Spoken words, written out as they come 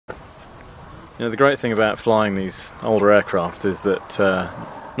You know, the great thing about flying these older aircraft is that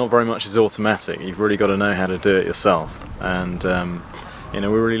not very much is automatic. You've really got to know how to do it yourself. And you know,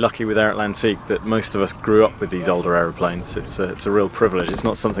 we're really lucky with Air Atlantique that most of us grew up with these older aeroplanes. It's a real privilege. It's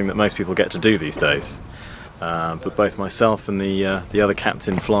not something that most people get to do these days. But both myself and the other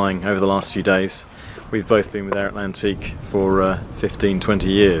captain flying over the last few days, we've both been with Air Atlantique for 15-20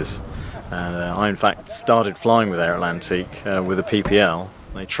 years. And I in fact started flying with Air Atlantique with a PPL.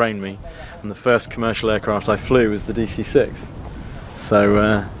 They trained me, and the first commercial aircraft I flew was the DC-6.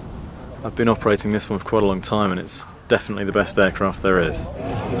 So I've been operating this one for quite a long time, and it's definitely the best aircraft there is.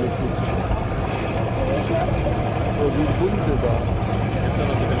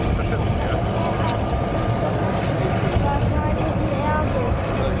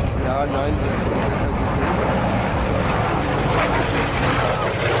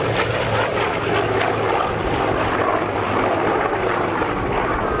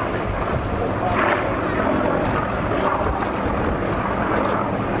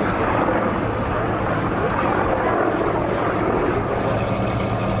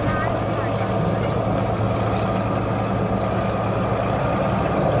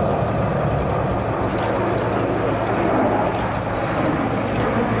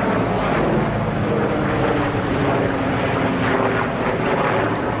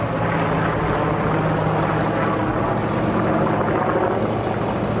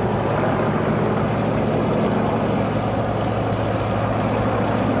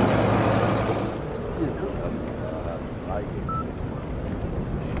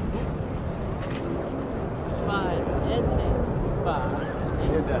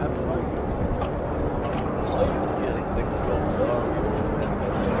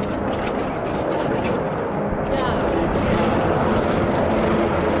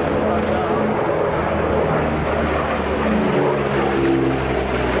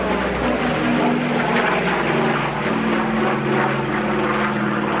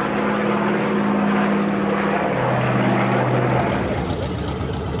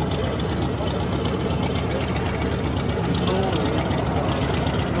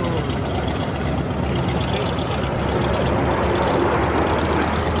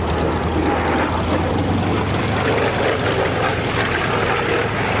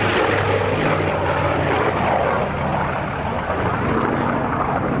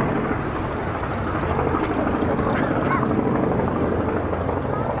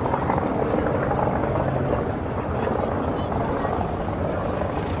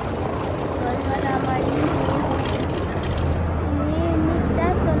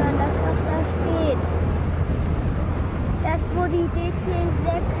 Die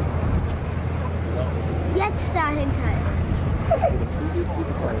DC-6 jetzt dahinter ist.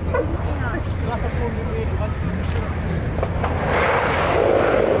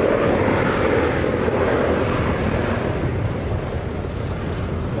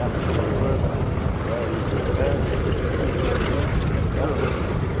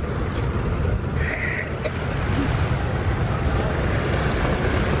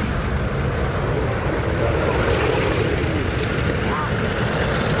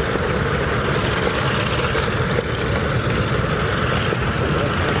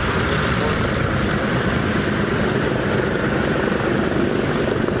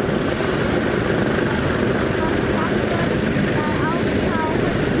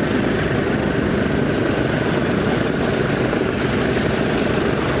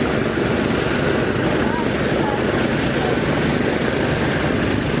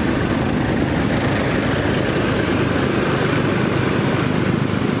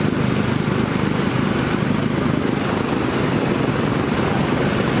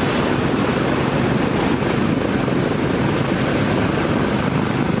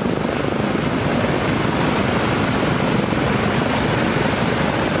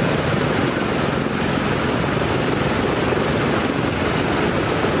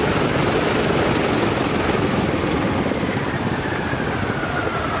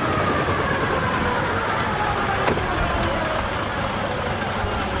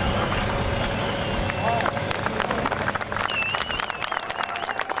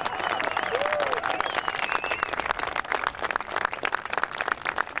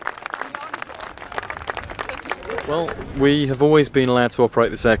 Well, we have always been allowed to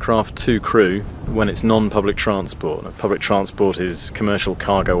operate this aircraft to crew when it's non-public transport. Public transport is commercial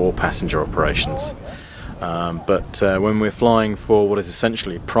cargo or passenger operations. But when we're flying for what is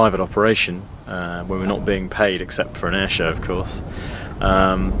essentially private operation, when we're not being paid except for an air show of course,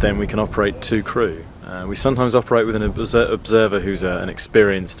 then we can operate to crew. We sometimes operate with an observer who's an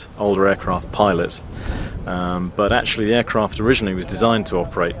experienced older aircraft pilot, but actually the aircraft originally was designed to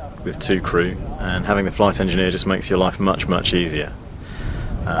operate with 2 crew, and having the flight engineer just makes your life much easier.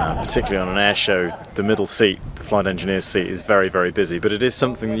 Particularly on an air show, the middle seat, the flight engineer's seat, is very busy, but it is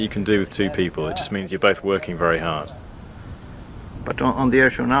something that you can do with 2 people. It just means you're both working very hard. But on the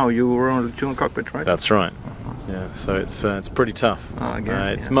air show now, you were only 2 in cockpit, right? That's right. Yeah, so it's pretty tough. I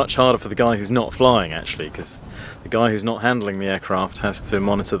guess, it's much harder for the guy who's not flying, actually, because the guy who's not handling the aircraft has to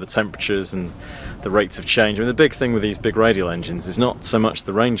monitor the temperatures and the rates of change. I mean, the big thing with these big radial engines is not so much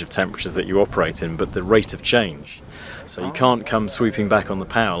the range of temperatures that you operate in, but the rate of change. So you can't come sweeping back on the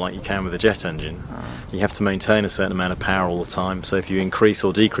power like you can with a jet engine. You have to maintain a certain amount of power all the time. So if you increase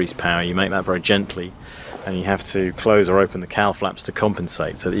or decrease power, you make that very gently, and you have to close or open the cowl flaps to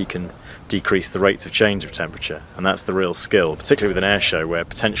compensate so that you can decrease the rates of change of temperature. And that's the real skill, particularly with an air show where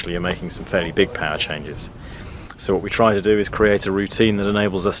potentially you're making some fairly big power changes. So what we try to do is create a routine that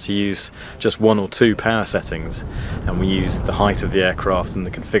enables us to use just 1 or 2 power settings, and we use the height of the aircraft and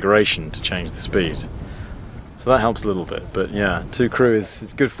the configuration to change the speed. So that helps a little bit, but yeah, 2 crew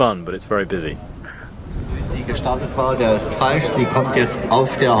is good fun, but it's very busy. Die gestartet war, der ist falsch. Sie kommt jetzt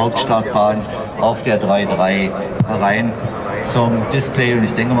auf der Hauptstartbahn auf der 3.3 rein zum Display, und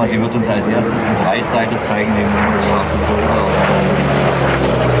ich denke mal, sie wird uns als erstes eine Breitseite zeigen, neben dem scharfen Bogen.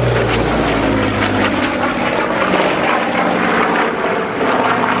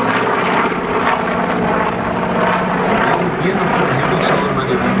 Hier noch zum Himmel schauen,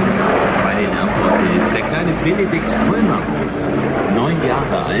 meine Lieben, bei den Airport-Days. Der kleine Benedikt Vollmaris, 9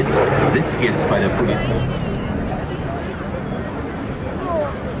 Jahre alt, sitzt jetzt bei der Polizei.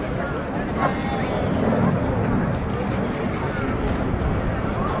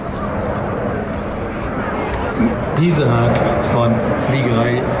 Diese Art von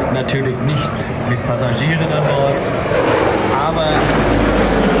Fliegerei natürlich nicht mit Passagieren an Bord, aber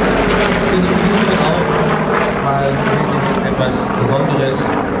für die Piloten auch mal wirklich etwas Besonderes,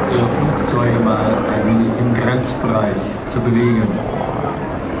 ihre Flugzeuge mal ein wenig im Grenzbereich zu bewegen.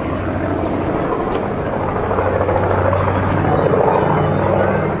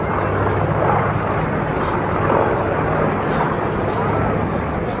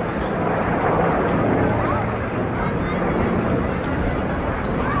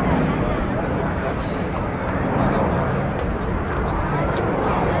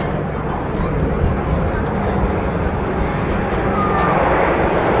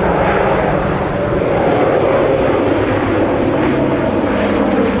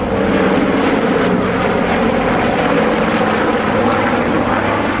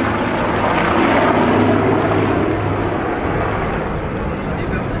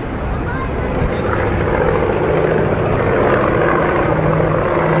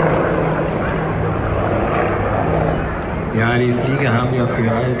 Ja, die Flieger haben ja für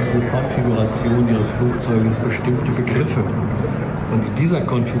all diese Konfiguration ihres Flugzeuges bestimmte Begriffe. Und in dieser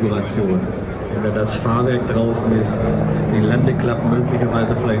Konfiguration, wenn da das Fahrwerk draußen ist, die Landeklappen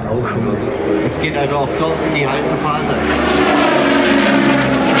möglicherweise vielleicht auch schon. Es geht also auch dort in die heiße Phase.